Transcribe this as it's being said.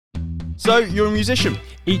So, you're a musician.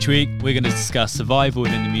 Each week, we're going to discuss survival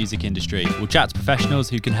within the music industry. We'll chat to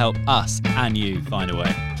professionals who can help us and you find a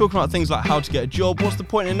way. Talking about things like how to get a job, what's the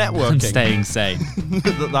point in networking? And staying sane.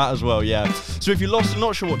 That as well, yeah. So if you're lost and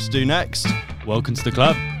not sure what to do next... Welcome to the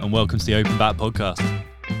club, and welcome to the Open Back podcast.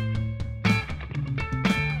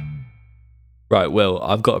 Right, Will,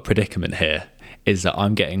 I've got a predicament here. Is that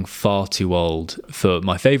I'm getting far too old for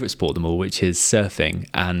my favourite sport of them all, which is surfing.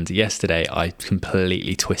 And yesterday I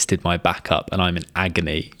completely twisted my back up and I'm in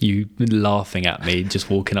agony. You laughing at me just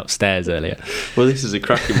walking upstairs earlier. Well, this is a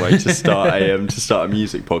cracking way to start a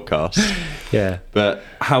music podcast. Yeah. But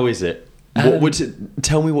how is it?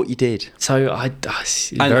 Tell me what you did. So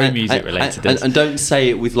very music related. And don't say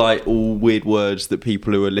it with like all weird words that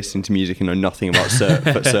people who are listening to music and know nothing about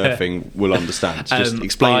surfing will understand. Just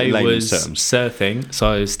explain it in layman's terms. I was surfing, so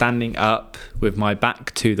I was standing up with my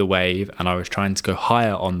back to the wave and I was trying to go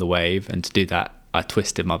higher on the wave, and to do that I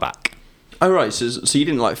twisted my back. Oh right, so you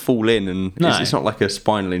didn't like fall in, and no. It's not like a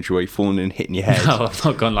spinal injury where you've fallen and hitting your head. No, I've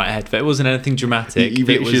not gone like head, but it wasn't anything dramatic. You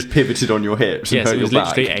just pivoted on your hips. Yes, and it was your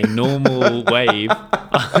literally back. a normal wave.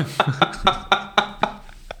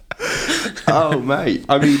 Oh mate,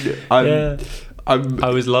 I mean, I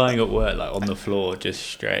was lying at work like on the floor, just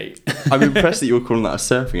straight. I'm impressed that you were calling that a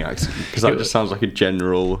surfing accident, because that just sounds like a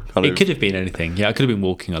general kind of... It could have been anything. Yeah, I could have been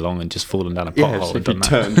walking along and just fallen down a pothole. So if you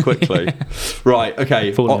turned quickly. Right,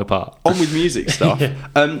 okay. Falling apart. On with music stuff.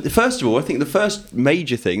 Yeah. First of all, I think the first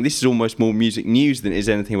major thing, this is almost more music news than it is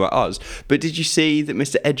anything about us, but did you see that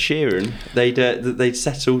Mr. Ed Sheeran, they'd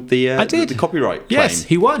settled the copyright claim? Yes,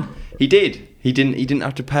 he won. He did. He didn't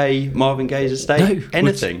have to pay Marvin Gaye's estate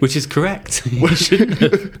anything, which is correct. Which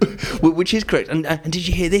is correct. And did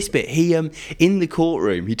you hear this bit? He in the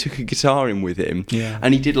courtroom, he took a guitar in with him,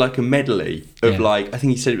 and he did like a medley of like, I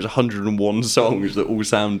think he said it was 101 songs that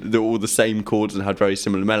all the same chords and had very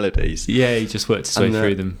similar melodies. Yeah, he just worked his way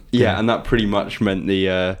through them. Yeah, and that pretty much meant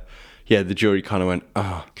the jury kind of went,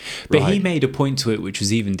 oh. But right. he made a point to it which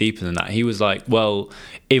was even deeper than that. He was like, well,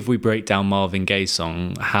 if we break down Marvin Gaye's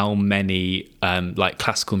song, how many like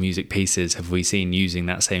classical music pieces have we seen using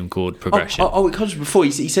that same chord progression? It comes before.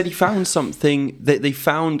 He said he found something, that they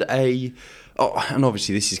found a... Oh, and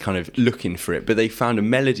obviously this is kind of looking for it, but they found a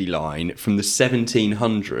melody line from the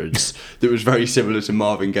 1700s that was very similar to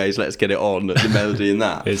Marvin Gaye's "Let's Get It On," the melody in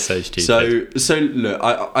that. It's so stupid. So look,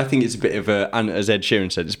 I think it's a bit of and as Ed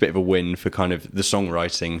Sheeran said, it's a bit of a win for kind of the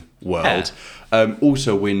songwriting world. Yeah.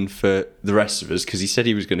 Also a win for the rest of us, because he said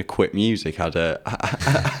he was going to quit music had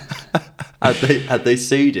they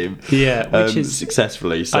sued him. Yeah, which is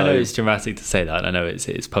successfully. So. I know it's dramatic to say that. I know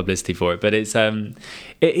it's publicity for it, but it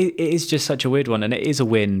is just such a weird one, and it is a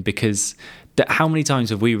win because how many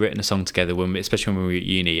times have we written a song together, especially when we were at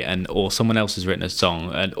uni, or someone else has written a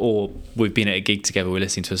song, or we've been at a gig together, we're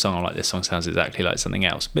listening to a song, I'm like, this song sounds exactly like something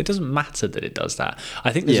else. But it doesn't matter that it does that.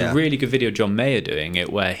 I think there's a really good video of John Mayer doing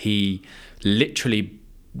it where he literally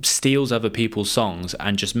steals other people's songs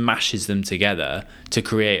and just mashes them together to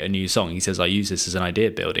create a new song. He says, I use this as an idea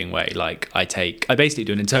building way. Like I basically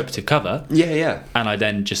do an interpretive cover. Yeah. And I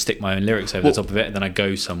then just stick my own lyrics over the top of it, and then I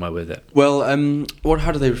go somewhere with it. Well,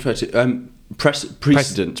 how do they refer to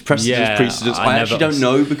precedence? I actually don't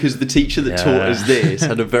know, because the teacher that taught us this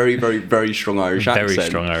had a very, very, very strong Irish accent. Very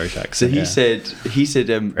strong Irish accent. So he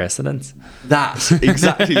said precedence. That's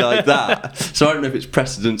exactly like that. So I don't know if it's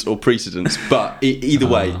precedence or precedence, but either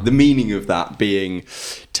way, the meaning of that being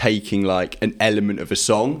taking like an element of a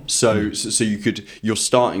song. So your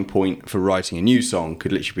starting point for writing a new song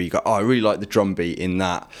could literally be, you go, I really like the drum beat in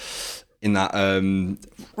that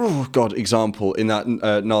example in that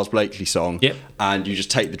Niles Blakely song. Yep. And you just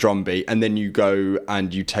take the drum beat, and then you go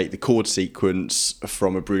and you take the chord sequence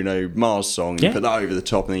from a Bruno Mars song, you put that over the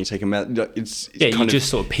top, and then you take you just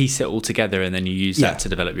sort of piece it all together, and then you use that to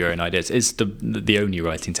develop your own ideas. It's the only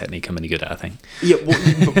writing technique I'm any good at, I think. Yeah, well,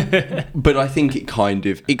 but I think it kind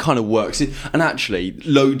of works. And actually,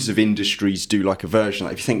 loads of industries do like a version.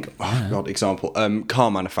 Like if you think, example, car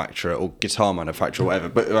manufacturer or guitar manufacturer or whatever,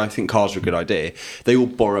 but I think cars are a good idea. They all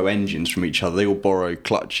borrow engines from each other. They all borrow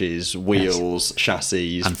clutches, wheels,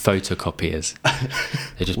 chassis. And photocopiers.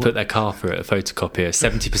 They just put their car through a photocopier,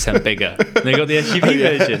 70% bigger. They got the SUV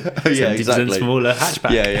version. 70% smaller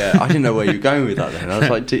hatchback. Yeah. I didn't know where you were going with that then. I was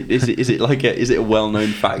like, is it a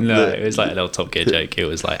well-known fact? No, it was like a little Top Gear joke. It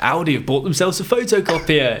was like, Audi have bought themselves a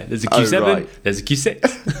photocopier. There's a Q7, there's a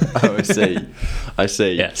Q6. I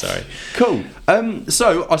see. Yeah, sorry. Cool.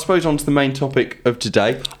 So I suppose on to the main topic of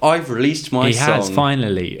today. I've released my song. He has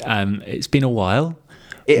finally. It's been a while.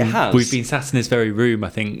 It has. We've been sat in this very room, I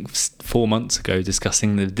think, 4 months ago,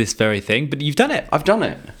 discussing this very thing. But you've done it. I've done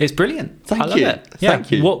it. It's brilliant. Thank I love you. it. Yeah.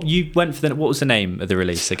 Thank you. What you went for? What was the name of the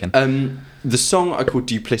release again? The song I called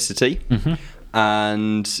Duplicity,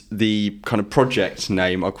 and the kind of project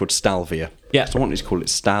name I called Stalvia. Yeah. So I wanted to call it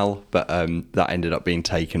Stal, but that ended up being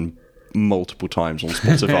taken multiple times on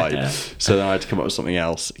Spotify. So then I had to come up with something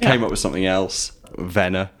else. Came up with something else,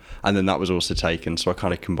 Venna, and then that was also taken. So I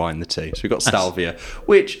kind of combined the two. So we got Stalvia,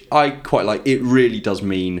 which I quite like. It really does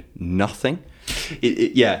mean nothing.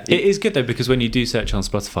 It is good though, because when you do search on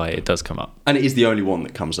Spotify, it does come up, and it is the only one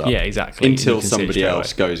that comes up. Yeah, exactly. Until somebody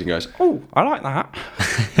else goes and goes, oh, I like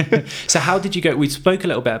that. So how did you go? We spoke a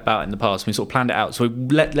little bit about it in the past. We sort of planned it out. So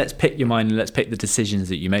let's pick your mind and let's pick the decisions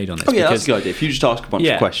that you made on this. Oh yeah, that's a good idea. If you just ask a bunch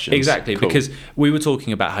of questions. Exactly, cool. Because we were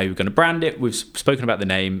talking about how you were going to brand it. We've spoken about the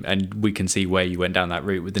name, and we can see where you went down that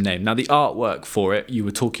route with the name. Now the artwork for it, you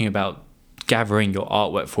were talking about gathering your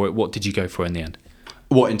artwork for it. What did you go for in the end?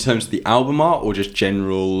 What, in terms of the album art or just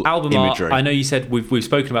general album imagery? Art, I know you said we've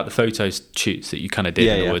spoken about the photo shoots that you kind of did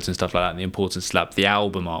in the woods and stuff like that, and the importance of that. The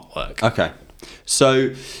album artwork. Okay. So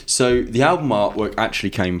the album artwork actually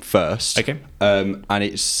came first. Okay. And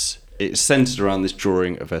it's centered around this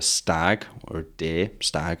drawing of a stag, or a deer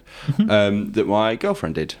stag, that my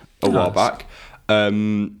girlfriend did a while back.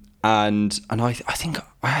 And I think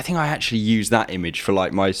I actually used that image for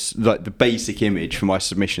the basic image for my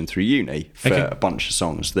submission through uni for a bunch of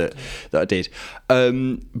songs that I did.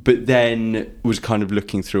 But then was kind of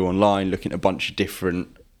looking through online, looking at a bunch of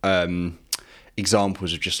different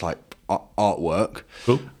examples of just like artwork,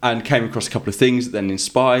 and came across a couple of things that then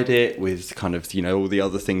inspired it, with kind of all the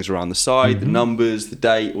other things around the side, the numbers, the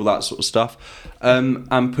date, all that sort of stuff,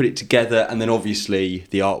 and put it together. And then obviously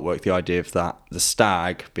the artwork, the idea of that, the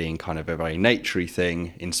stag being kind of a very naturey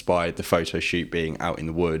thing, inspired the photo shoot being out in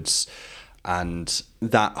the woods, and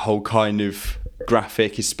that whole kind of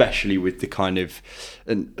graphic, especially with the kind of,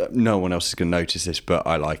 and no one else is going to notice this, but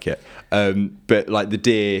I like it, but like the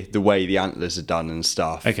deer, the way the antlers are done and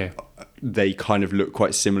stuff, they kind of look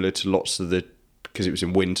quite similar to because it was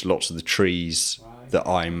in winter, lots of the trees that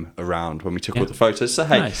I'm around when we took all the photos. So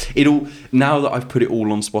hey, now that I've put it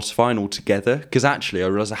all on Spotify and all together, because actually I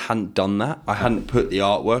realised I hadn't done that. I hadn't put the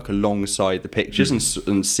artwork alongside the pictures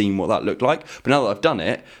and seen what that looked like. But now that I've done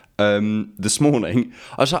it, this morning,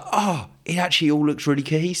 I was like, it actually all looks really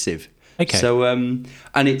cohesive. Okay. So, and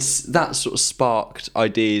it's that sort of sparked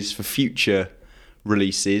ideas for future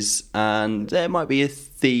releases, and there might be a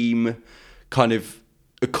theme, kind of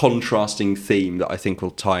a contrasting theme that I think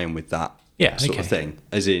will tie in with that sort of thing.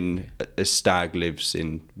 As in, a stag lives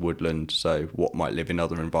in woodland, so what might live in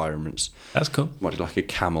other environments? That's cool. Might be like a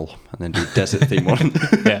camel, and then do a desert theme on.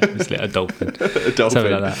 It's like a dolphin. A dolphin.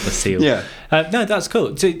 Something like that, a seal. Yeah. No, that's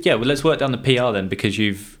cool. So well, let's work down the PR then, because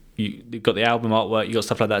you've got the album artwork, you got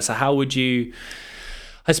stuff like that. So how would you?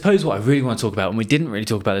 I suppose what I really want to talk about, and we didn't really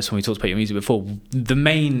talk about this when we talked about your music before, the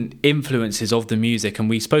main influences of the music,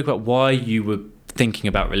 and we spoke about why you were thinking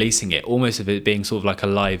about releasing it, almost of it being sort of like a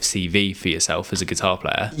live CV for yourself as a guitar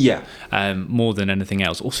player. Yeah. More than anything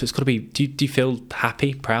else. Also, it's got to be. Do you feel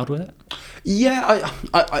happy, proud with it? Yeah,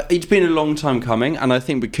 I it's been a long time coming, and I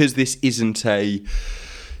think because this isn't a.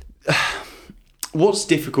 What's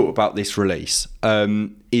difficult about this release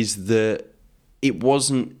is that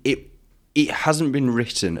it hasn't been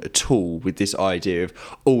written at all with this idea of,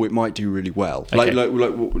 it might do really well. Okay. Like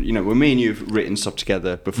when me and you have written stuff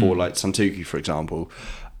together before, like Santuki, for example,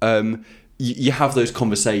 you have those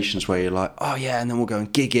conversations where you're like, and then we'll go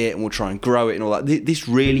and gig it and we'll try and grow it and all that. This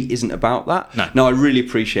really isn't about that. No. Now, I really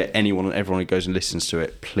appreciate anyone and everyone who goes and listens to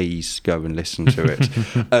it. Please go and listen to it.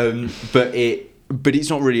 But it's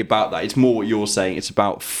not really about that. It's more what you're saying. It's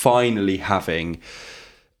about finally having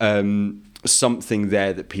something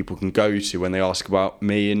there that people can go to when they ask about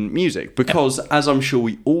me and music. Because as I'm sure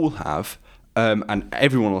we all have, and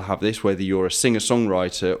everyone will have this, whether you're a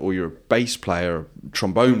singer-songwriter or you're a bass player, or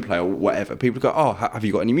trombone player, or whatever, people go, have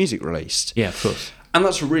you got any music released? Yeah, of course. And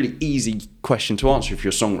that's a really easy question to answer if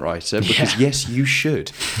you're a songwriter, because yes, you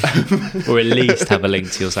should. Or at least have a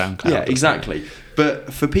link to your SoundCloud. Yeah, exactly.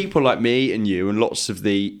 But for people like me and you and lots of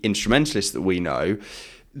the instrumentalists that we know,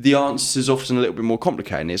 the answer is often a little bit more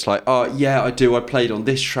complicated. It's like, I do. I played on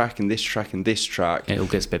this track and this track and this track. It all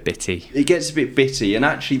gets a bit bitty. It gets a bit bitty, and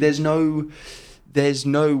actually, there's no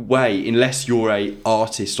way, unless you're a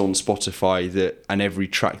artist on Spotify and every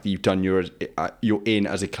track that you've done, you're in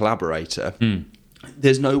as a collaborator.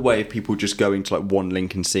 There's no way of people just going to like one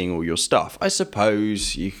link and seeing all your stuff. I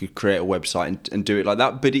suppose you could create a website and do it like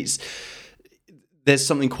that, but there's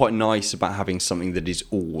something quite nice about having something that is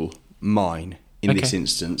all mine. in this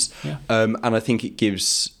instance. Yeah. And I think it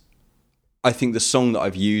gives... I think the song that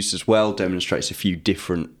I've used as well demonstrates a few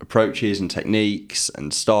different approaches and techniques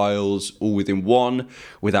and styles all within one,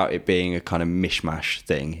 without it being a kind of mishmash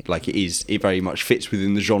thing. Like it very much fits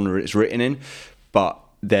within the genre it's written in, but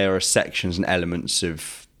there are sections and elements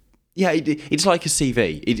of... Yeah, it's like a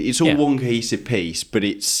CV. It's all one cohesive piece, but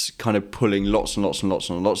it's kind of pulling lots and lots and lots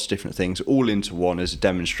and lots of different things all into one as a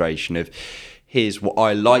demonstration of, here's what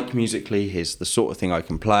I like musically, here's the sort of thing I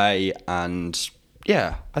can play, and...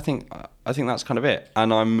 Yeah, I think that's kind of it,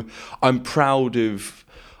 and I'm proud of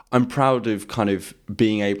kind of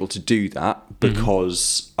being able to do that,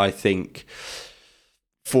 because I think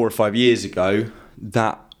 4 or 5 years ago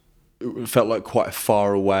that felt like quite a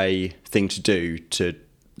far away thing to do, to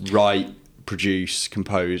write, produce,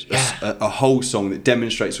 compose a whole song that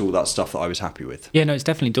demonstrates all that stuff that I was happy with. Yeah, no, it's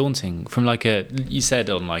definitely daunting from you said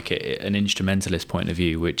on an instrumentalist point of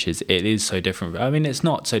view, which is, it is so different. I mean, it's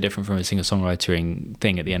not so different from a singer-songwritering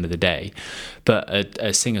thing at the end of the day, but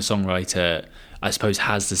a singer-songwriter, I suppose,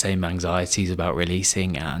 has the same anxieties about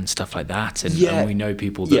releasing and stuff like that, and we know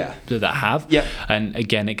people that have. Yeah. And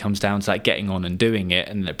again, it comes down to getting on and doing it,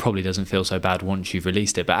 and it probably doesn't feel so bad once you've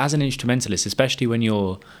released it. But as an instrumentalist, especially when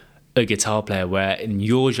you're a guitar player, where in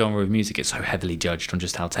your genre of music it's so heavily judged on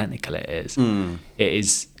just how technical it is.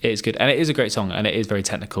 It is good, and it is a great song, and it is very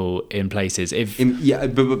technical in places.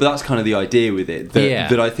 But that's kind of the idea with it.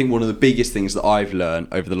 That I think one of the biggest things that I've learned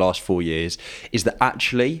over the last 4 years is that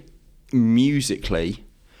actually, musically,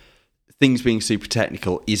 things being super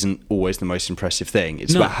technical isn't always the most impressive thing.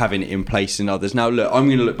 It's about having it in place in others. Now, look, I'm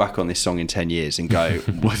going to look back on this song in 10 years and go,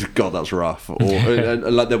 God, that's rough. Or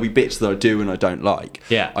there'll be bits that I do and I don't like.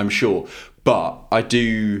 Yeah, I'm sure. But I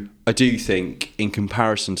do think, in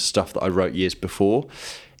comparison to stuff that I wrote years before,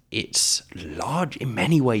 it's in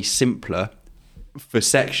many ways simpler for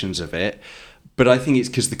sections of it. But I think it's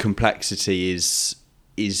because the complexity is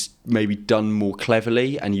maybe done more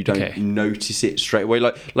cleverly, and you don't notice it straight away.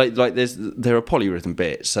 Like there are polyrhythm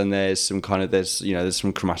bits, and there's some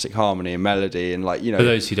some chromatic harmony and melody, and For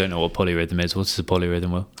those who don't know what polyrhythm is, what's a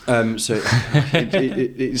polyrhythm, Will? So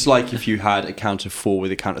it's like if you had a count of 4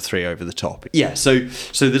 with a count of 3 over the top. Yeah. So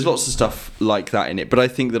there's lots of stuff like that in it, but I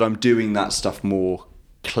think that I'm doing that stuff more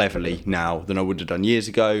cleverly now than I would have done years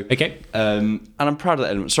ago. And I'm proud of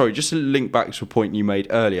that element. Sorry, just to link back to a point you made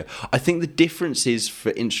earlier, I think the difference is,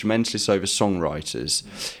 for instrumentalists over songwriters,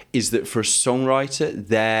 is that for a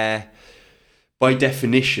songwriter, by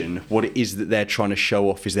definition, what it is that they're trying to show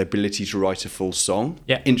off is their ability to write a full song.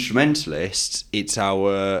 Instrumentalists, it's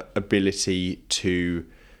our ability to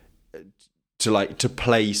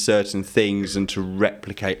play certain things and to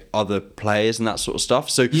replicate other players and that sort of stuff.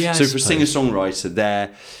 So for a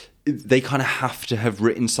singer-songwriter, they kind of have to have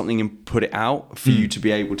written something and put it out for you to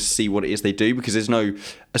be able to see what it is they do, because a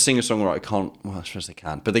singer-songwriter can't, well, I suppose they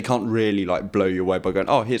can, but they can't really blow you away by going,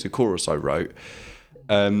 oh, here's a chorus I wrote.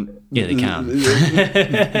 They can.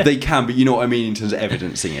 They can, but you know what I mean in terms of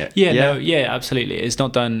evidencing it. Absolutely. It's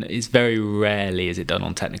not done. It's very rarely is it done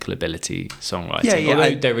on technical ability songwriting.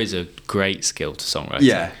 Although there is a great skill to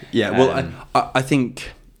songwriting. Well, I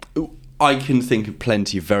think I can think of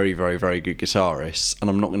plenty of very, very, very good guitarists, and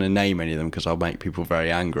I'm not going to name any of them because I'll make people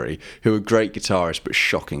very angry, who are great guitarists but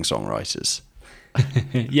shocking songwriters. I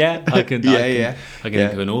can think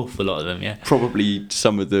of an awful lot of them. Probably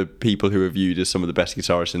some of the people who are viewed as some of the best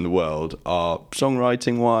guitarists in the world are,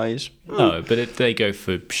 songwriting wise, no, but they go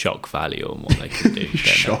for shock value on what they can do.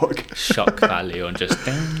 shock value on just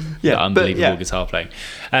unbelievable guitar playing.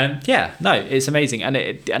 It's amazing, and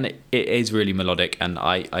it is really melodic, and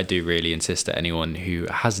I do really insist that anyone who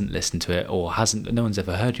hasn't listened to it, or no one's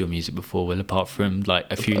ever heard your music before, well, apart from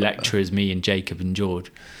a few lecturers, me and Jacob and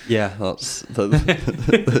George.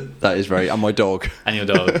 That is very, and my dog. And your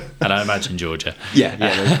dog. And I imagine Georgia.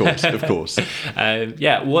 Of course.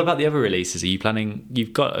 What about the other releases? Are you planning,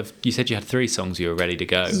 you said you had 3 songs you were ready to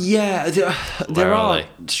go. Yeah, there are,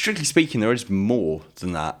 strictly speaking, there is more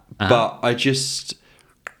than that. But I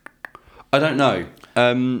don't know.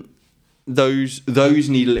 Those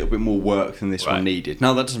need a little bit more work than this one needed.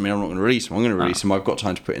 Now, that doesn't mean I'm not going to release them. I'm going to release them. I've got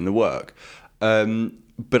time to put in the work.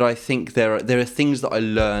 But I think there are things that I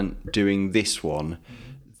learned doing this one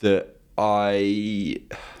that I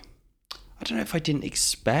don't know if I didn't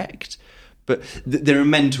expect, but there are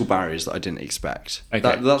mental barriers that I didn't expect.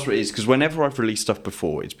 That's what it is, because whenever I've released stuff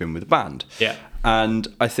before, it's been with a band. And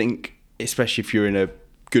I think, especially if you're in a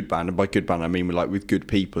good band, and by good band I mean with good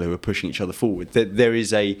people who are pushing each other forward,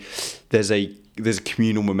 there's a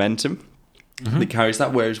communal momentum that carries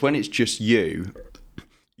that. Whereas when it's just you're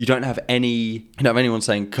you don't have anyone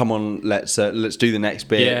saying, "Come on, let's do the next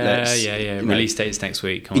bit." Yeah. Release dates next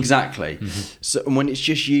week. Come on. Exactly. So when it's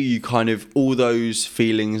just you kind of all those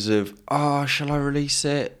feelings of, shall I release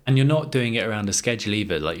it? And you're not doing it around a schedule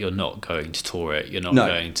either. Like, you're not going to tour it. You're not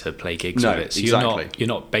going to play gigs with it. So exactly. you're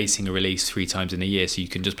not basing a release 3 times in a year, so you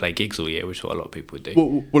can just play gigs all year, which is what a lot of people would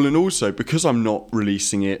do. Well, and also because I'm not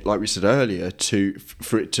releasing it, like we said earlier,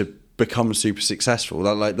 for it to become super successful.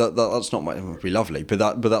 That's not it would be lovely, but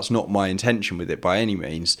that's not my intention with it by any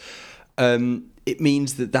means. It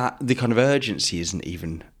means that the kind of urgency isn't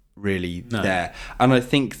even really there, and I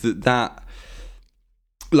think that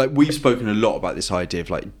like we've spoken a lot about this idea of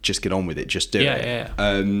like just get on with it, just do it.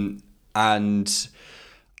 And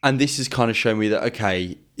this has kind of shown me that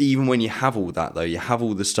okay, even when you have all that though, you have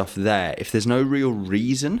all the stuff there. If there's no real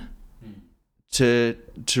reason to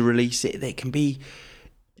release it, there can be.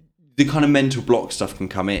 The kind of mental block stuff can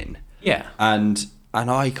come in. Yeah. And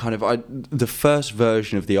I the first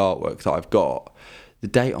version of the artwork that I've got, the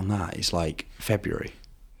date on that is like February.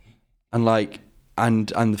 And like and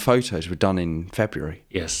the photos were done in February.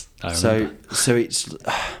 Yes, I remember.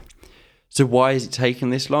 So why is it taking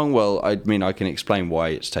this long? Well, I mean I can explain why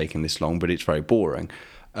it's taken this long, but it's very boring.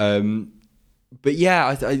 But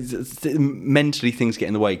yeah, mentally things get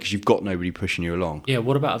in the way because you've got nobody pushing you along. Yeah,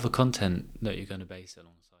 what about other content that you're going to base alongside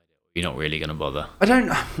it? You're not really going to bother.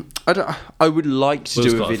 I would like to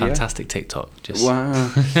do a video. A fantastic TikTok.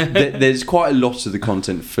 Wow. There's quite a lot of the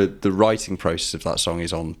content for the writing process of that song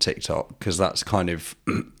is on TikTok because that's kind of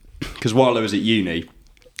because while I was at uni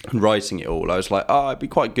and writing it all, I was like, it'd be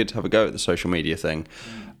quite good to have a go at the social media thing.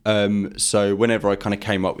 So whenever I kind of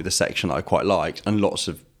came up with a section that I quite liked, and lots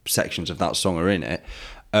of sections of that song are in it,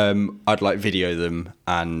 I'd like video them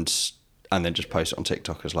and then just post it on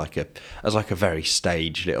TikTok as like a very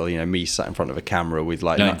staged little, me sat in front of a camera with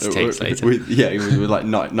like with like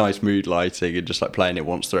nice mood lighting and just like playing it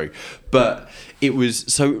once through. But it was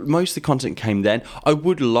so most of the content came then. I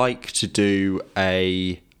would like to do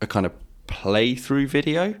a kind of playthrough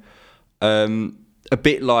video, a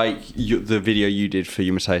bit like the video you did for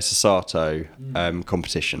your Matteo Sasato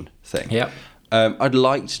competition thing. Yeah, I'd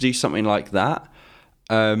like to do something like that.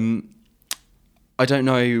 I don't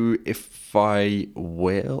know if I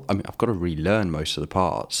will. I mean, I've got to relearn most of the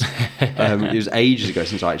parts. It was ages ago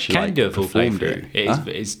since I actually do a full playthrough.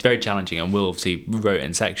 It's very challenging, and we'll obviously wrote it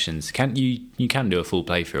in sections. You can do a full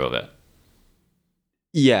playthrough of it.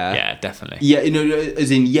 Yeah, definitely. Yeah,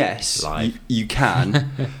 as in yes, you can.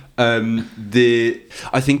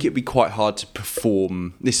 I think it'd be quite hard to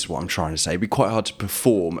perform. This is what I'm trying to say. It'd be quite hard to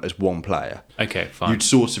perform as one player. Okay, fine. You'd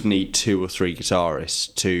sort of need 2 or 3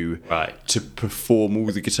 guitarists to perform all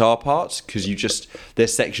the guitar parts because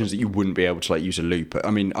there's sections that you wouldn't be able to like use a looper.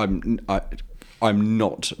 I mean, I'm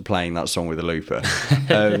not playing that song with a looper.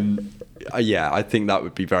 Yeah, I think that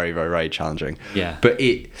would be very, very, very challenging. Yeah, but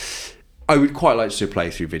I would quite like to do a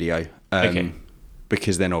playthrough video.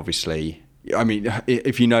 Because then obviously. I mean,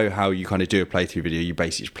 if you know how you kind of do a playthrough video, you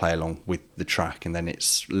basically just play along with the track and then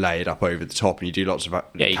it's layered up over the top and you do lots of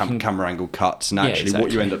camera angle cuts. And actually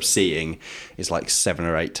what you end up seeing is like 7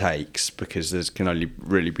 or 8 takes because there can only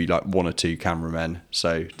really be like 1 or 2 cameramen.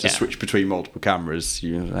 So to switch between multiple cameras,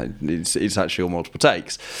 it's actually all multiple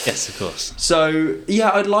takes. Yes, of course. So, yeah,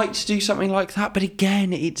 I'd like to do something like that. But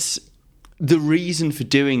again, it's... The reason for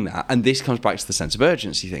doing that, and this comes back to the sense of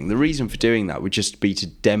urgency thing, the reason for doing that would just be to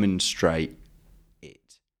demonstrate it.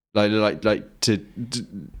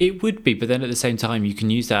 It would be, but then at the same time, you can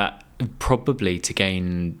use that probably to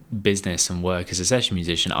gain business and work as a session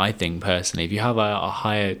musician. I think personally, if you have a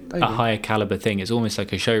higher caliber thing, it's almost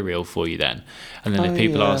like a show reel for you then. And then if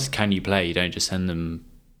people ask, can you play? You don't just send them,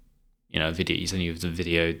 a video. You send you the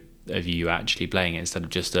video of you actually playing it instead of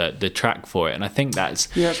just the track for it. And I think that's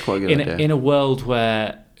quite a good idea. In a world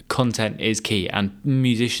where content is key and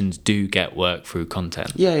musicians do get work through content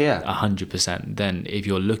 100%, then if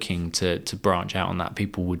you're looking to branch out on that,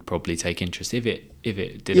 people would probably take interest if it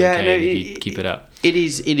did if you keep it up. It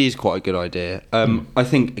is quite a good idea. I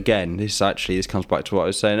think again this comes back to what I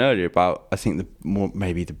was saying earlier about I think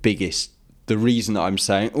the reason that I'm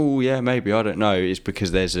saying, maybe, I don't know, is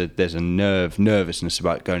because there's a nervousness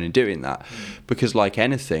about going and doing that. Because like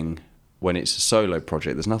anything, when it's a solo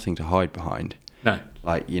project, there's nothing to hide behind. No.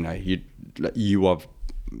 Like, you are,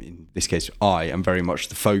 in this case, I am very much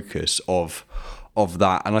the focus of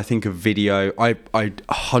that. And I think a video, I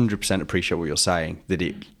 100% appreciate what you're saying, that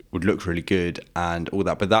it would look really good and all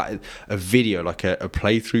that. But that a video, like a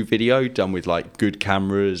playthrough video done with like good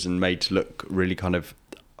cameras and made to look really kind of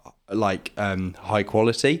like high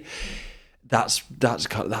quality, that's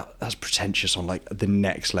pretentious on like the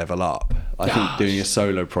next level up. I think doing a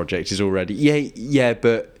solo project is already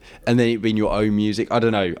but and then it being your own music, I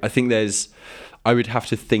don't know. I think I would have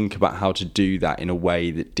to think about how to do that in a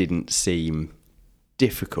way that didn't seem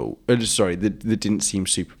difficult. That didn't seem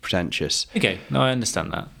super pretentious. Okay, no, I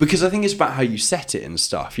understand that. Because I think it's about how you set it and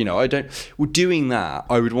stuff. You know, doing that,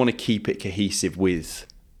 I would want to keep it cohesive with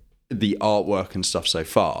the artwork and stuff so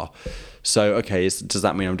far. So, okay, does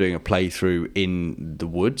that mean I'm doing a playthrough in the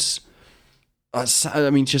woods? I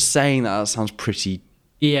mean, just saying that sounds pretty.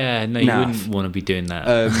 Yeah, no, you wouldn't want to be doing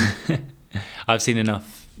that. I've seen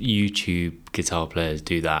enough YouTube guitar players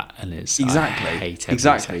do that, and it's exactly. I hate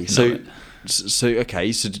exactly. So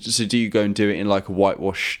do you go and do it in like a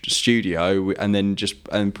whitewashed studio and then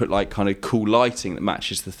and put like kind of cool lighting that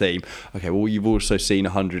matches the theme? Okay, well, you've also seen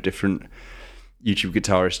 100 different YouTube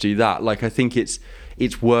guitarists do that. Like, I think it's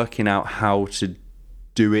working out how to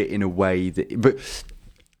do it in a way that,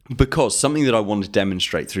 because something that I want to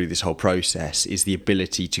demonstrate through this whole process is the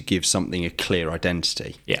ability to give something a clear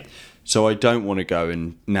identity. Yeah. So I don't want to go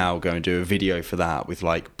and do a video for that with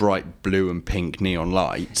like bright blue and pink neon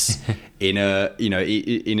lights in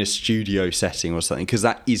a studio setting or something, because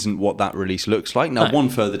that isn't what that release looks like. Now, one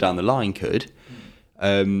further down the line could,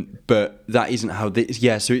 but that isn't how this.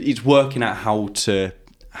 Yeah, so it's working out how to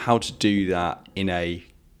do that in a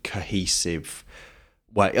cohesive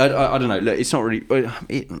way. I don't know. Look, it's not really.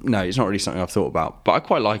 It's not really something I've thought about, but I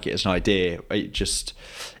quite like it as an idea. It just,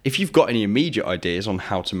 if you've got any immediate ideas on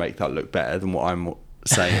how to make that look better than what I'm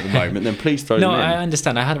saying at the moment, then please throw them in. No, I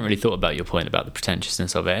understand. I hadn't really thought about your point about the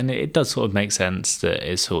pretentiousness of it, and it does sort of make sense that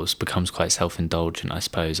it sort of becomes quite self-indulgent, I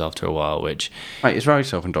suppose, after a while, which... Mate, it's very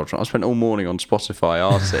self-indulgent. I spent all morning on Spotify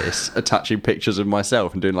artists attaching pictures of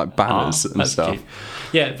myself and doing like banners and stuff. Cute.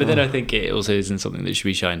 Yeah, but then I think it also isn't something that should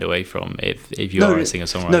be shied away from if you are a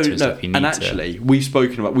singer-songwriter and stuff. You need and actually, we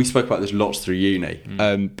spoke about this lots through uni,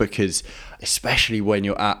 because especially when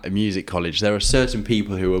you're at a music college, there are certain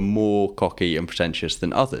people who are more cocky and pretentious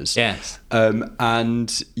than others. Yes.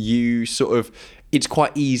 And you sort of, it's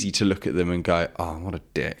quite easy to look at them and go, oh, what a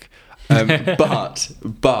dick. But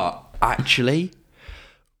actually,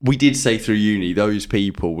 we did say through uni, those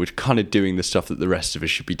people were kind of doing the stuff that the rest of us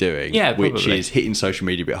should be doing. Yeah, probably. Which is hitting social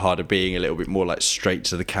media a bit harder, being a little bit more like straight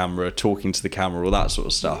to the camera, talking to the camera, all that sort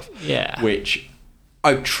of stuff. Yeah. Which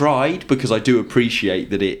I've tried, because I do appreciate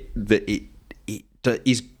that it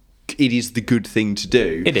is the good thing to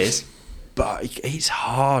do. It is. But it's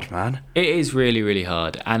hard, man. It is really, really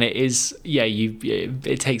hard, and it is. Yeah,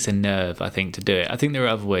 it takes a nerve, I think, to do it. I think there are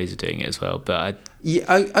other ways of doing it as well, but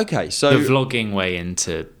okay. So the vlogging way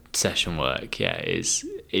into session work, it's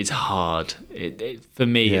hard. For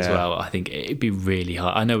me as well. I think it'd be really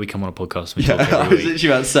hard. I know we come on a podcast and we talk every I was week.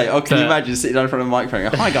 literally about to say, can you imagine sitting down in front of a microphone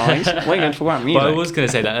and go, hi guys, we're going to talk about music. But I was going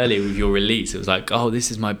to say that earlier with your release. It was like, oh,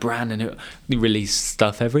 this is my brand, and you release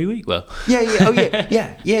stuff every week. Well,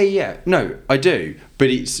 yeah. No, I do. But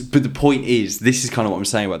the point is, this is kind of what I'm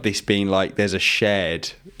saying about this being like, there's a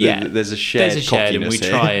shared and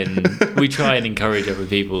we try and encourage other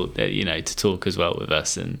people to talk as well with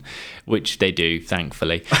us, and which they do,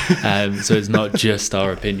 thankfully. So it's not just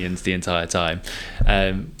our opinions the entire time.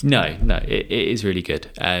 It is really good.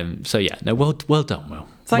 Well done, Will.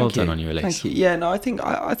 Well done on your release. Thank you. Yeah, no, I think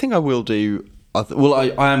I will do.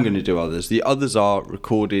 I am going to do others. The others are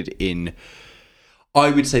recorded in, I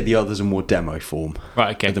would say the others are more demo form,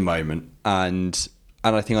 right? Okay. At the moment, and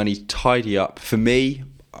I think I need to tidy up. For me,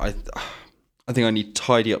 I think I need to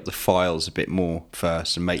tidy up the files a bit more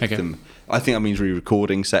first and make them. I think that means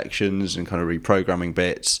re-recording sections and kind of reprogramming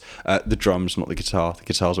bits. The drums, not the guitar. The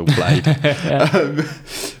guitar's all played. And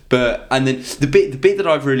then the bit that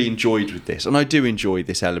I've really enjoyed with this, and I do enjoy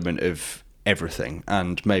this element of everything,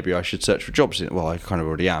 and maybe I should search for jobs in it. Well, I kind of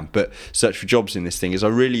already am, but search for jobs in this thing is I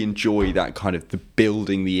really enjoy that kind of the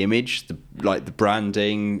building the image, the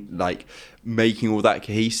branding, like making all that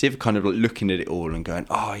cohesive, kind of like looking at it all and going,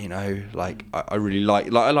 I really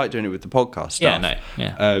like I like doing it with the podcast stuff.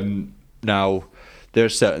 Now there are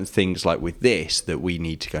certain things like with this that we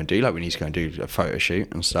need to go and do, like we need to go and do a photo shoot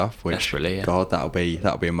and stuff, which God, that'll be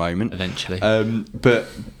a moment eventually.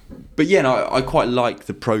 But yeah, no, I quite like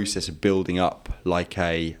the process of building up like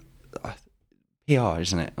a PR,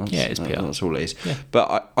 isn't it? It's PR. That's all it is. Yeah.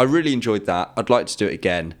 But I really enjoyed that. I'd like to do it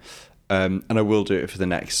again, and I will do it for the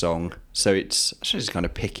next song. So it's just kind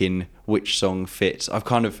of picking which song fits. I've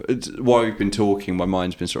kind of, while we've been talking, my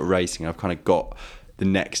mind's been sort of racing. I've kind of got the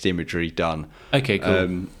next imagery done. Okay,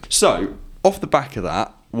 cool. So off the back of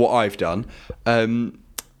that, what I've done,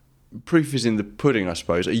 proof is in the pudding, I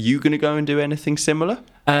suppose. Are you going to go and do anything similar?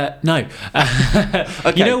 No.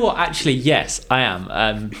 Okay. You know what? Actually, yes, I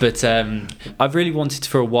am. But I've really wanted to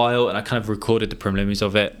for a while, and I kind of recorded the preliminaries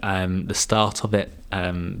of it, the start of it,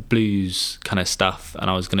 blues kind of stuff, and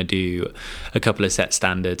I was going to do a couple of set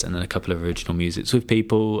standards and then a couple of original musics with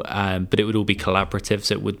people, but it would all be collaborative,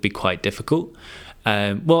 so it would be quite difficult.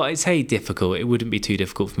 Well, I'd say difficult. It wouldn't be too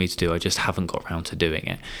difficult for me to do. I just haven't got around to doing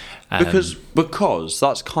it. Because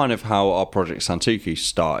that's kind of how our project Santuku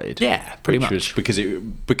started. Yeah, pretty much. Because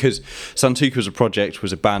Santuku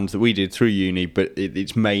was a band that we did through uni, but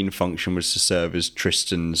its main function was to serve as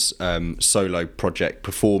Tristans' solo project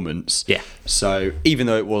performance. Yeah. So even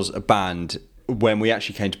though it was a band, when we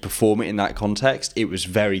actually came to perform it in that context, it was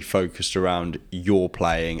very focused around your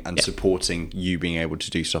playing and supporting you being able to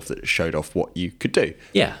do stuff that showed off what you could do.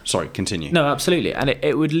 Yeah. Sorry, continue. No, absolutely, and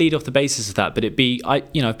it would lead off the basis of that. But I've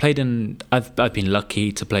been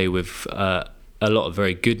lucky to play with a lot of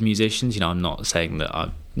very good musicians. You know, I'm not saying that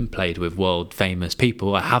I've played with world famous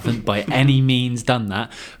people. I haven't by any means done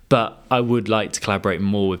that, but I would like to collaborate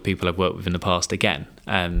more with people I've worked with in the past again.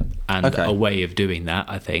 A way of doing that,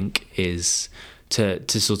 I think, is to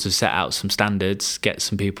sort of set out some standards, get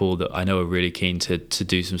some people that I know are really keen to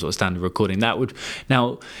do some sort of standard recording. That would,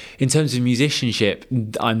 now, in terms of musicianship,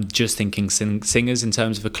 I'm just thinking singers in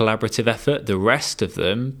terms of a collaborative effort. The rest of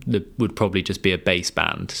them would probably just be a bass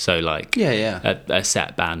band, so like a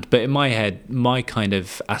set band. But in my head, my kind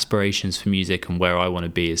of aspirations for music and where I want to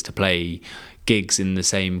be is to play gigs in the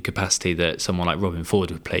same capacity that someone like Robin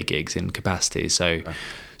Ford would play gigs in capacity. So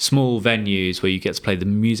small venues where you get to play the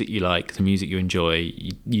music you like, the music you enjoy.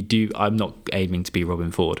 You do. I'm not aiming to be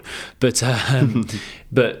Robin Ford, but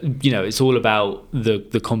you know, it's all about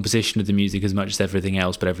the composition of the music as much as everything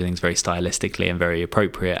else. But everything's very stylistically and very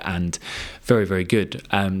appropriate and very, very good.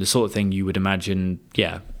 The sort of thing you would imagine,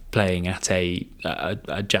 playing at a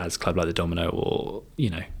jazz club like the Domino, or,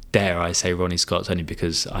 you know, dare I say Ronnie Scott's, only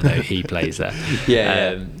because I know he plays there.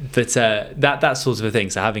 But that sort of a thing.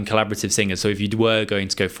 So having collaborative singers. So if you were going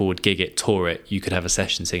to go forward, gig it, tour it, you could have a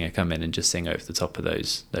session singer come in and just sing over the top of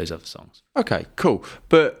those other songs. Okay, cool.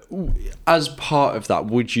 But as part of that,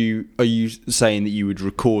 are you saying that you would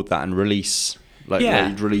record that and release?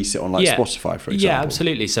 You'd release it on Spotify, for example? Yeah,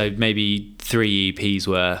 absolutely. So maybe 3 EPs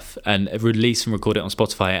worth, and release and record it on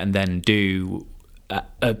Spotify, and then do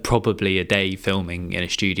probably a day filming in a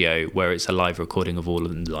studio where it's a live recording of all of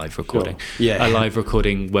them, live recording. Sure. Yeah. A live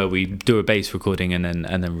recording where we do a bass recording and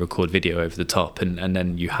then record video over the top, and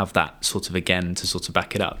then you have that sort of again to sort of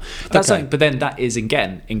back it up. That's something, but then that is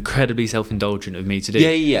again incredibly self-indulgent of me to do.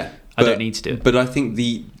 Yeah. I don't need to do it. But I think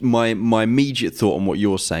my immediate thought on what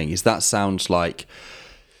you're saying is that sounds like,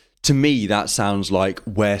 to me, that sounds like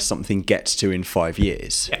where something gets to in 5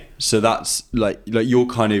 years. Yeah. So that's like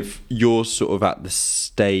you're sort of at the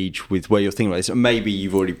stage with where you're thinking about this. Maybe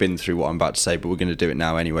you've already been through what I'm about to say, but we're going to do it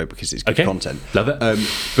now anyway because it's good content. Love it.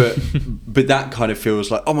 But that kind of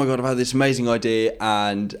feels like, oh my God, I've had this amazing idea,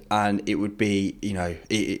 and it would be, you know,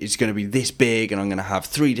 it's going to be this big, and I'm going to have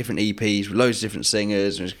 3 different EPs with loads of different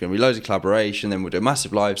singers, and there's going to be loads of collaboration. Then we'll do a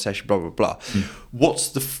massive live session, blah blah blah. What's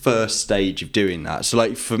the first stage of doing that? So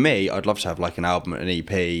like for me, I'd love to have like an album, an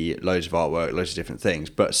EP, loads of artwork, loads of different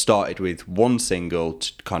things, but started with one single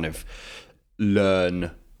to kind of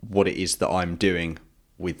learn what it is that I'm doing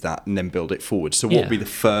with that, and then build it forward. So what would be the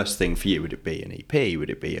first thing for you? Would it be an EP? Would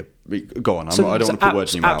it be go on, I don't want to put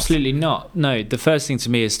words in your mouth. Absolutely not. No, the first thing to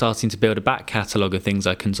me is starting to build a back catalogue of things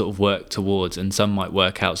I can sort of work towards, and some might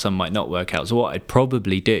work out, some might not work out. So what I'd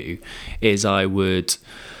probably do is I would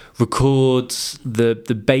record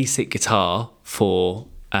the basic guitar for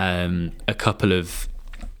a couple of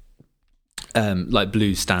like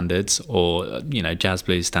blues standards, or, you know, jazz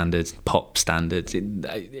blues standards, pop standards.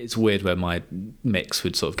 It's weird where my mix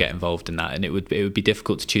would sort of get involved in that, and it would be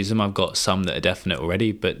difficult to choose them. I've got some that are definite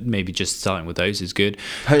already, but maybe just starting with those is good.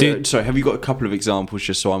 Sorry, have you got a couple of examples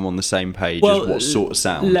just so I'm on the same page as what sort of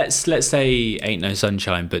sound? Let's say Ain't No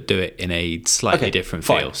Sunshine, but do it in a slightly different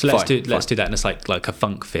feel. So let's do that in a like a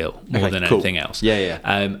funk feel more than anything else.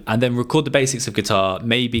 And then record the basics of guitar.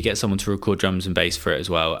 Maybe get someone to record drums and bass for it as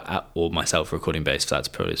well, or myself recording bass. That's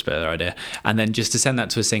probably a better idea. And then just to send that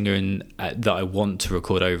to a singer and that I want to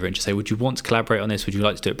record over, and just say, would you want to collaborate on this? Would you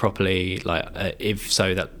like to do it properly? Like, if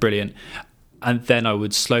so, that's brilliant. And then I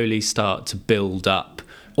would slowly start to build up,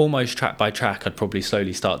 almost track by track. I'd probably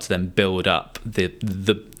slowly start to then build up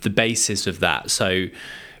the basis of that. So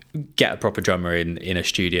get a proper drummer in a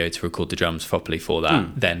studio to record the drums properly for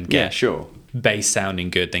that. Then get bass sounding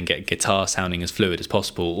good, then get guitar sounding as fluid as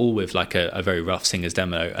possible, all with like a very rough singer's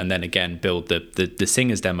demo, and then again build the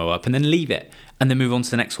singer's demo up, and then leave it, and then move on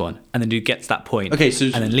to the next one, and then do get to that point, and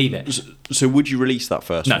then leave it. So would you release that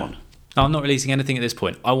first one? I'm not releasing anything at this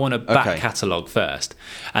point. I want a back catalogue first.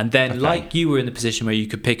 And then, like you were in the position where you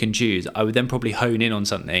could pick and choose, I would then probably hone in on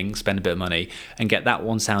something, spend a bit of money, and get that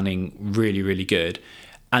one sounding really, really good.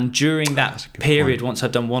 And during that period, once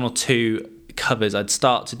I'd done one or two covers, I'd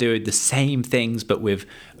start to do the same things but with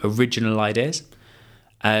original ideas.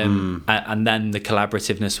 And then the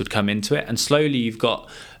collaborativeness would come into it. And slowly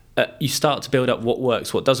you start to build up what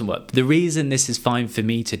works, what doesn't work. The reason this is fine for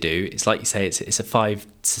me to do, it's like you say, it's a 5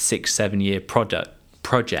 to 6, 7 year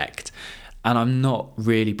project, and I'm not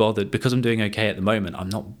really bothered because I'm doing okay at the moment. I'm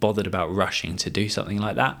not bothered about rushing to do something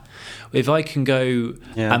like that. If I can go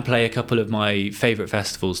and play a couple of my favourite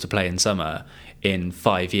festivals to play in summer in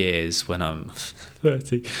 5 years when I'm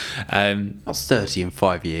 30. That's 30 in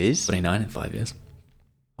 5 years. 29 in 5 years.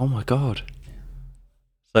 Oh my God.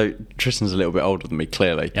 So Tristan's a little bit older than me,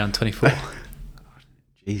 clearly. Yeah, I'm 24.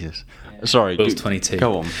 Jesus. Sorry. Will's 22.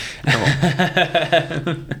 Go on.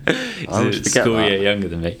 I always forget school that. year younger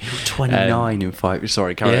than me. 29 in 5.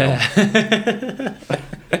 Sorry, carry on.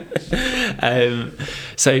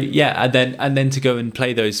 So yeah, and then to go and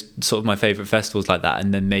play those sort of my favourite festivals like that,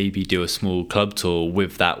 and then maybe do a small club tour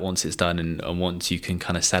with that once it's done, and once you can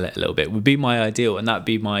kind of sell it a little bit, would be my ideal, and that'd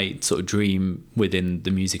be my sort of dream within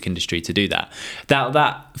the music industry to do that.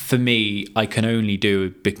 That for me, I can only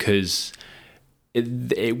do because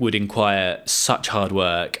it would require such hard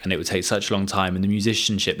work, and it would take such a long time, and the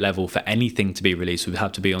musicianship level for anything to be released would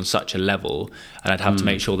have to be on such a level, and I'd have to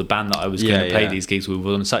make sure the band that I was going to play these gigs with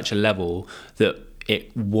was on such a level that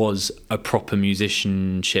it was a proper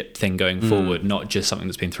musicianship thing going forward, not just something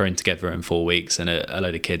that's been thrown together in 4 weeks and a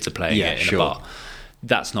load of kids are playing it in a bar.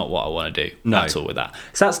 That's not what I want to do at all with that.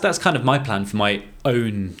 So that's kind of my plan for my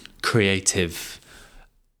own creative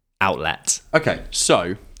outlet. Okay,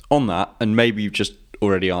 so on that, and maybe you've just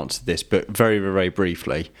already answered this, but very, very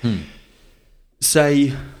briefly,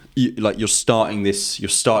 say you're starting this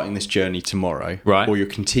journey tomorrow, right? Or you're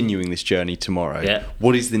continuing this journey tomorrow. Yeah.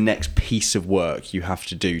 What is the next piece of work you have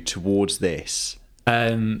to do towards this?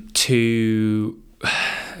 To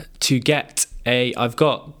get I've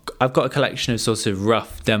got a collection of sort of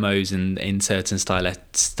rough demos in certain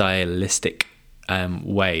stylistic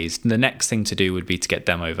ways. The next thing to do would be to get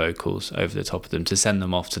demo vocals over the top of them, to send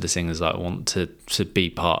them off to the singers that I want to be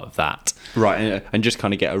part of that. Right, and just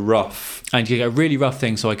kind of get a really rough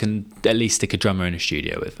thing, so I can at least stick a drummer in a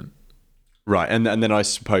studio with them. Right, and then I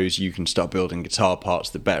suppose you can start building guitar parts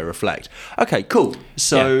that better reflect. Okay, cool.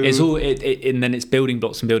 So it's all and then it's building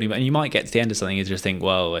blocks, and you might get to the end of something and just think,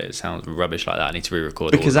 well, it sounds rubbish like that, I need to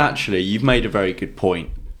re-record it. Because actually, you've made a very good point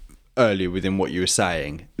earlier within what you were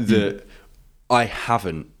saying, that I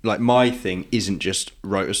haven't, like, my thing isn't just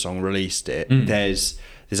wrote a song, released it. There's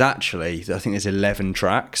actually, I think there's 11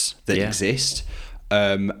 tracks that exist,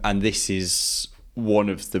 and this is one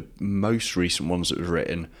of the most recent ones that was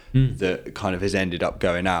written that kind of has ended up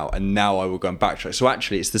going out, and now I will go and backtrack. So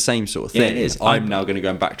actually it's the same sort of thing. It is. I'm now going to go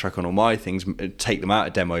and backtrack on all my things, take them out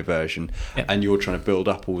of demo version, and you're trying to build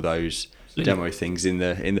up all those demo things in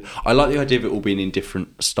the I like the idea of it all being in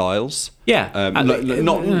different styles.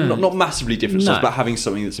 Not massively different styles, but having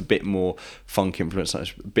something that's a bit more funk influence, a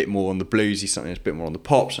bit more on the bluesy, something that's a bit more on the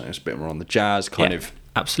pop, something that's a bit more on the jazz kind of.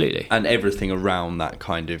 Absolutely. And everything around that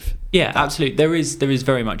kind of. Yeah, absolutely. There is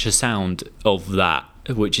very much a sound of that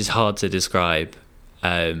which is hard to describe,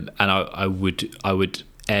 and I would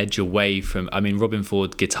edge away from. I mean, Robin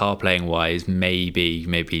Ford guitar playing wise,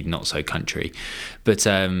 maybe not so country, but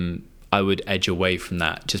I would edge away from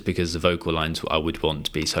that just because the vocal lines I would want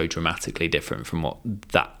to be so dramatically different from what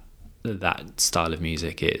that style of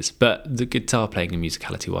music is. But the guitar playing and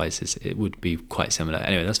musicality wise it would be quite similar.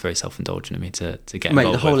 Anyway, that's very self-indulgent of me to get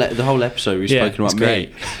involved with. The whole episode we've spoken about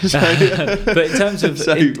me. But in terms of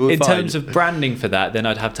terms of branding for that, then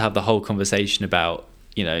I'd have to have the whole conversation about,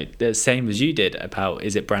 you know, the same as you did about,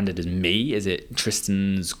 is it branded as me? Is it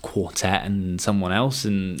Tristans quartet and someone else?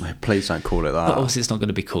 And please don't call it that. But obviously it's not going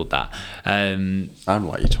to be called that. And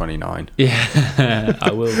like you're 29. Yeah,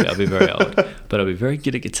 I will be. I'll be very old, but I'll be very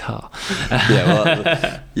good at guitar.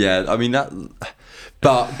 I mean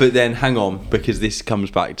But then hang on, because this comes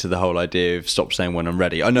back to the whole idea of stop saying when I'm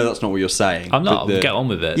ready. I know that's not what you're saying. I'm not. Get on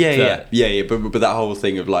with it. Yeah. But that whole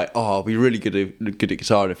thing of like, oh, I'll be really good at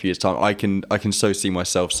guitar in a few years' time. I can so see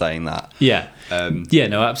myself saying that. Yeah.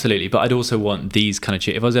 No, absolutely. But I'd also want these kind of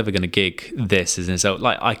if I was ever going to gig this as an result,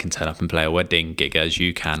 like I can turn up and play a wedding gig as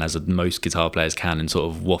you can, as most guitar players can, and sort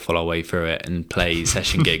of waffle our way through it and play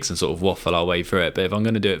session gigs and sort of waffle our way through it. But if I'm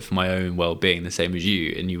going to do it for my own well-being, the same as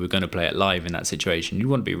you, and you were going to play it live in that situation, you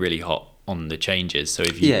want to be really hot on the changes. So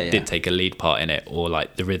if you did take a lead part in it, or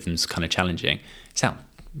like the rhythm's kind of challenging, sounds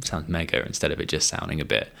mega instead of it just sounding a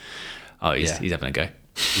bit, he's having a go.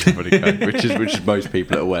 which is most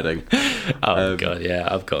people at a wedding. God, yeah,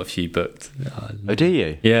 I've got a few booked. Oh, do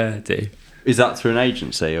you? Yeah, I do. Is that through an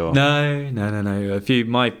agency or? No. A few.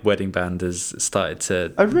 My wedding band has started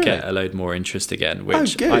to get a load more interest again,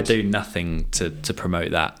 which I do nothing to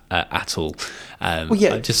promote that at all.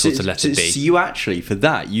 I just sort of let it be. So you actually, for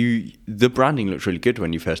that, the branding looked really good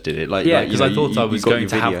when you first did it. Because I thought I was going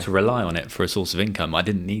to have to rely on it for a source of income. I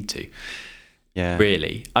didn't need to. Yeah.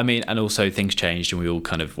 Really. I mean, and also things changed and we all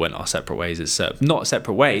kind of went our separate ways. Not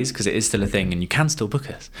separate ways, because it is still a thing and you can still book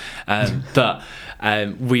us. But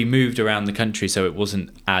we moved around the country, so it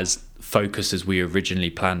wasn't as focused as we originally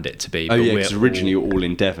planned it to be. Oh, yeah, because originally you were all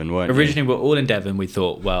in Devon, weren't you? Originally we were all in Devon. We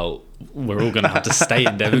thought, well, we're all going to have to stay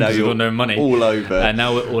in Devon because we've got no money. All over. And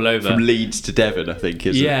now we're all over. From Leeds to Devon, I think,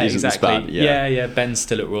 isn't exactly. the span? Yeah. Ben's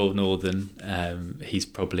still at Royal Northern. He'll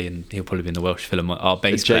probably be in the Welsh Philharmonic. Our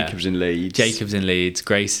bass player. Jacob's in Leeds.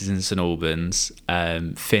 Grace is in St Albans.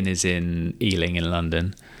 Finn is in Ealing in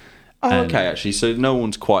London. Oh, okay, actually. So no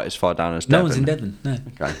one's quite as far down as Devon. No one's in Devon, no.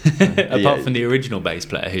 Okay. Apart from the original bass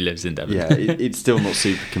player who lives in Devon. Yeah, it's still not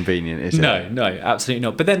super convenient, is it? No, absolutely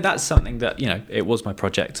not. But then that's something that, it was my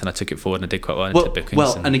project and I took it forward and I did quite well into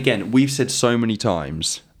bookings. And again, we've said so many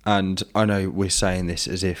times, and I know we're saying this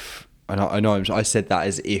as if, I said that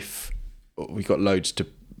as if we got loads to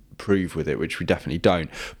prove with it, which we definitely don't.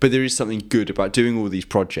 But there is something good about doing all these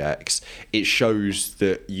projects. It shows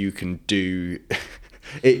that you can do...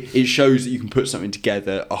 It shows that you can put something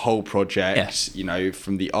together, a whole project,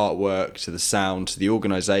 from the artwork to the sound to the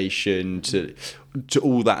organisation to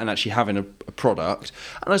all that, and actually having a product.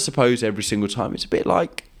 And I suppose every single time it's a bit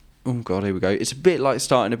like, oh God, here we go. It's a bit like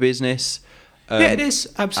starting a business. It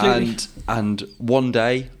is, absolutely. And one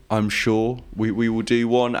day, I'm sure we will do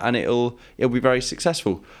one, and it'll be very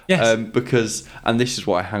successful. Yes. Because, and this is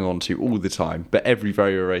what I hang on to all the time, but every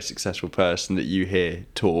very, very successful person that you hear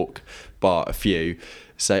talk, bar a few,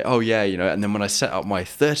 say, oh yeah, and then when I set up my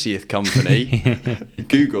 30th company,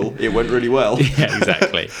 Google, it went really well. Yeah,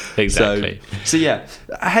 exactly. So yeah.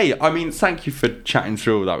 Hey, I mean, thank you for chatting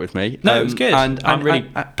through all that with me. No, it was good. And I'm really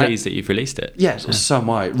pleased that you've released it. Yes, so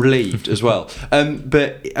am I. Relieved as well.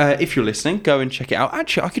 But if you're listening, go and check it out.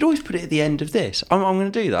 Actually, I could always put it at the end of this. I'm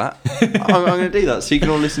going to do that. I'm going to do that so you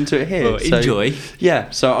can all listen to it here. Well, enjoy.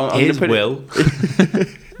 Yeah, so I'm going to put Will.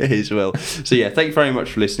 Here's Will. So yeah, thank you very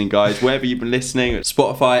much for listening, guys. Wherever you've been listening,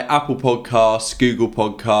 Spotify, Apple Podcasts, Google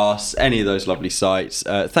Podcasts, any of those lovely sites.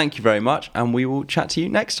 Thank you very much, and we will chat to you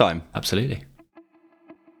next time. Absolutely.